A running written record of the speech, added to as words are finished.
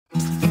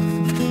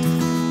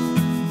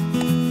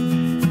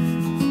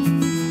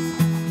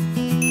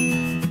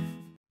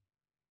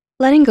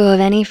Letting go of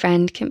any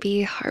friend can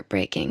be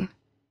heartbreaking.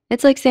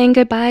 It's like saying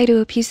goodbye to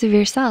a piece of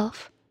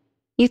yourself.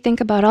 You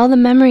think about all the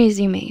memories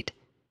you made.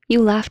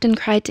 You laughed and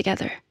cried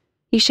together.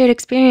 You shared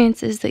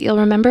experiences that you'll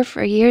remember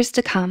for years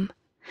to come.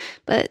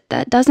 But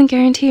that doesn't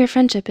guarantee your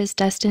friendship is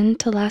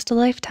destined to last a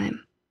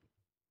lifetime.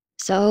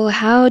 So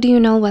how do you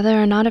know whether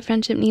or not a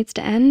friendship needs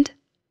to end?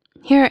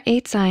 Here are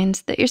 8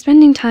 signs that you're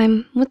spending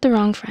time with the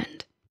wrong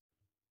friend.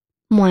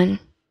 1,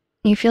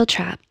 you feel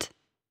trapped.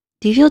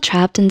 Do you feel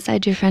trapped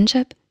inside your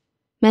friendship?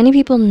 Many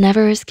people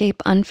never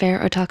escape unfair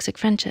or toxic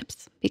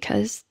friendships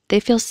because they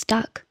feel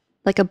stuck,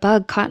 like a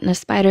bug caught in a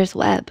spider's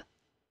web.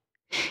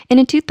 In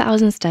a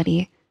 2000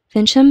 study,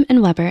 Fincham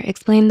and Weber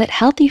explained that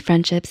healthy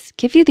friendships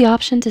give you the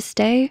option to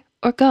stay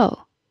or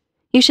go.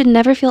 You should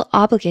never feel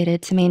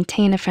obligated to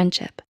maintain a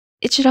friendship.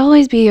 It should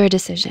always be your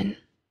decision.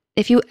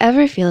 If you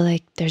ever feel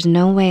like there's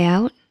no way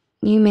out,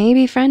 you may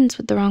be friends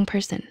with the wrong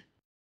person.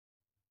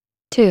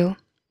 2,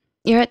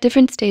 you're at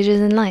different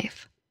stages in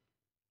life.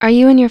 Are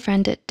you and your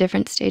friend at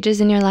different stages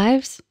in your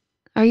lives?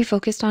 Are you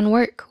focused on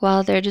work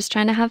while they're just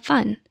trying to have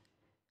fun?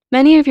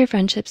 Many of your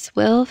friendships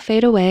will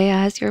fade away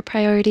as your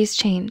priorities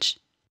change.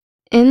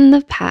 In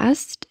the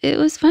past, it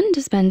was fun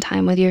to spend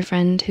time with your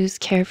friend who's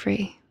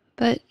carefree,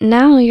 but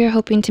now you're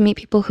hoping to meet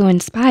people who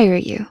inspire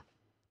you.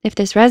 If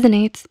this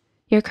resonates,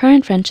 your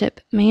current friendship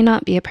may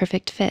not be a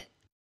perfect fit.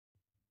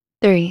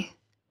 3,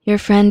 your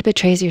friend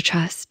betrays your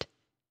trust.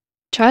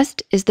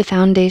 Trust is the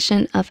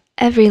foundation of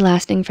every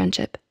lasting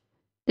friendship.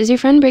 Does your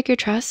friend break your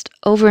trust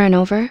over and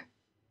over?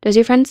 Does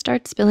your friend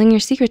start spilling your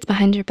secrets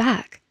behind your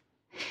back?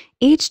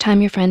 Each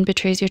time your friend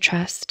betrays your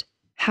trust,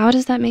 how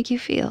does that make you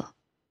feel?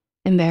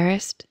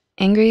 Embarrassed,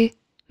 angry,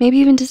 maybe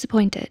even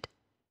disappointed.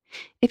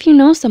 If you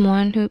know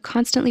someone who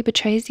constantly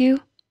betrays you,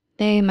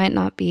 they might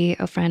not be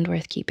a friend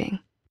worth keeping.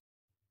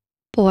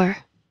 4,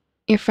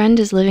 your friend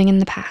is living in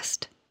the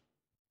past.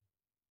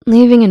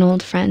 Leaving an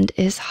old friend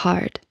is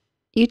hard.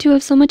 You two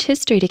have so much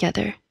history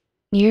together.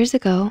 Years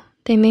ago,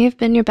 they may have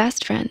been your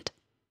best friend.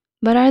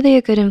 But are they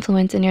a good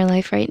influence in your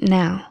life right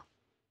now?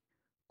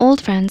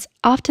 Old friends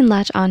often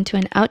latch on to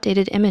an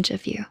outdated image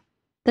of you.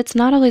 That's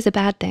not always a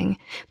bad thing,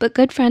 but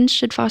good friends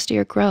should foster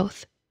your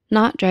growth,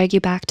 not drag you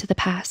back to the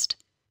past.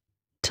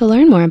 To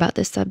learn more about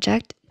this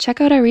subject, check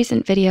out our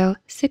recent video,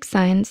 6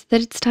 Signs That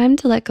It's Time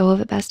to Let Go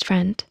of a Best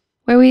Friend,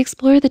 where we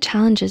explore the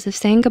challenges of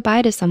saying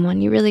goodbye to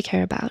someone you really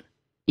care about.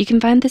 You can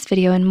find this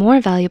video and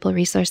more valuable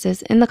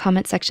resources in the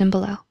comment section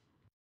below.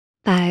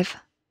 5,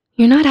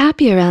 you're not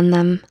happy around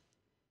them.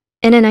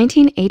 In a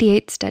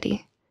 1988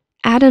 study,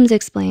 Adams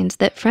explains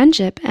that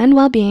friendship and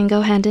well-being go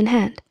hand in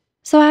hand.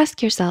 So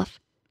ask yourself,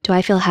 do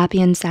I feel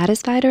happy and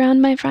satisfied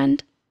around my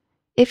friend?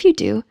 If you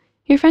do,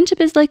 your friendship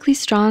is likely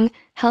strong,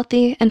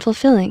 healthy, and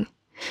fulfilling.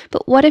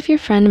 But what if your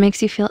friend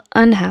makes you feel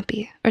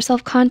unhappy or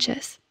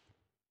self-conscious?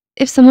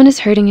 If someone is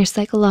hurting your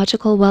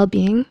psychological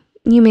well-being,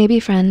 you may be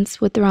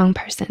friends with the wrong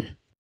person.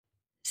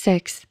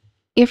 6,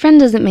 your friend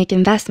doesn't make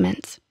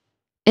investments.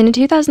 In a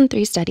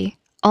 2003 study,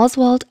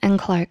 Oswald and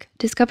Clark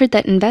discovered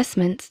that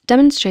investments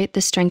demonstrate the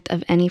strength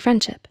of any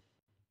friendship.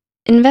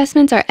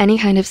 Investments are any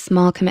kind of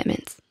small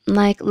commitments,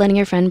 like letting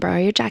your friend borrow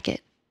your jacket.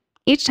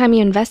 Each time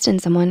you invest in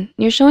someone,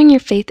 you're showing your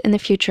faith in the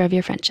future of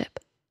your friendship.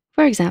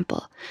 For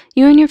example,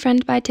 you and your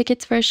friend buy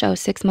tickets for a show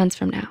 6 months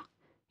from now.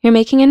 You're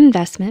making an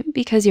investment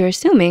because you're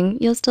assuming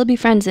you'll still be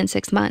friends in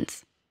 6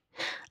 months.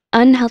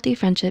 Unhealthy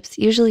friendships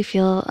usually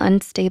feel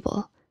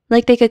unstable,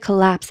 like they could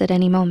collapse at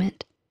any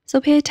moment. So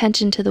pay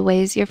attention to the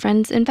ways your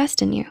friends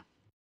invest in you.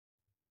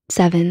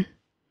 7,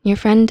 your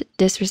friend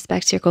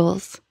disrespects your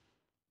goals.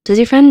 Does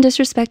your friend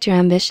disrespect your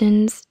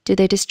ambitions? Do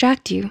they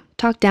distract you,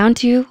 talk down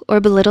to you, or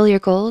belittle your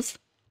goals?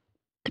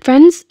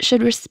 Friends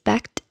should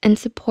respect and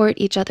support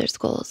each other's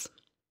goals.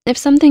 If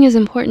something is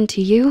important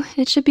to you,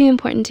 it should be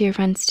important to your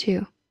friends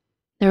too.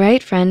 The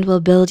right friend will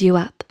build you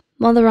up,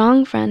 while the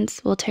wrong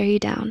friends will tear you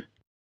down.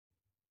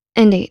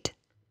 And 8,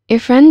 your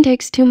friend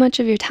takes too much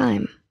of your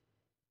time.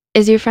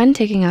 Is your friend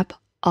taking up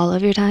all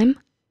of your time?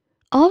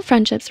 All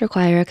friendships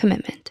require a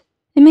commitment.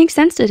 It makes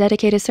sense to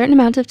dedicate a certain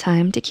amount of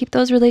time to keep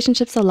those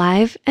relationships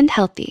alive and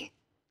healthy.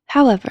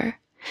 However,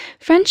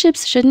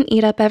 friendships shouldn't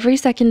eat up every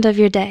second of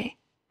your day.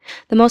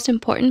 The most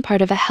important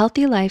part of a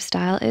healthy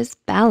lifestyle is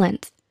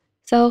balance.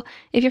 So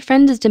if your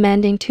friend is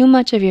demanding too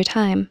much of your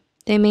time,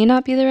 they may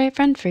not be the right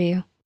friend for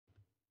you.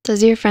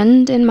 Does your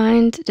friend in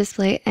mind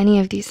display any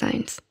of these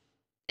signs?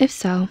 If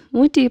so,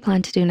 what do you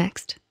plan to do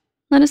next?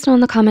 Let us know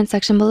in the comment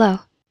section below.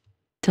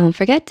 Don't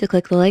forget to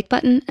click the like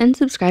button and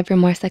subscribe for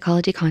more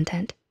psychology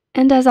content.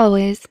 And as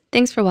always,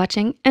 thanks for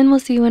watching, and we'll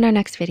see you in our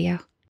next video.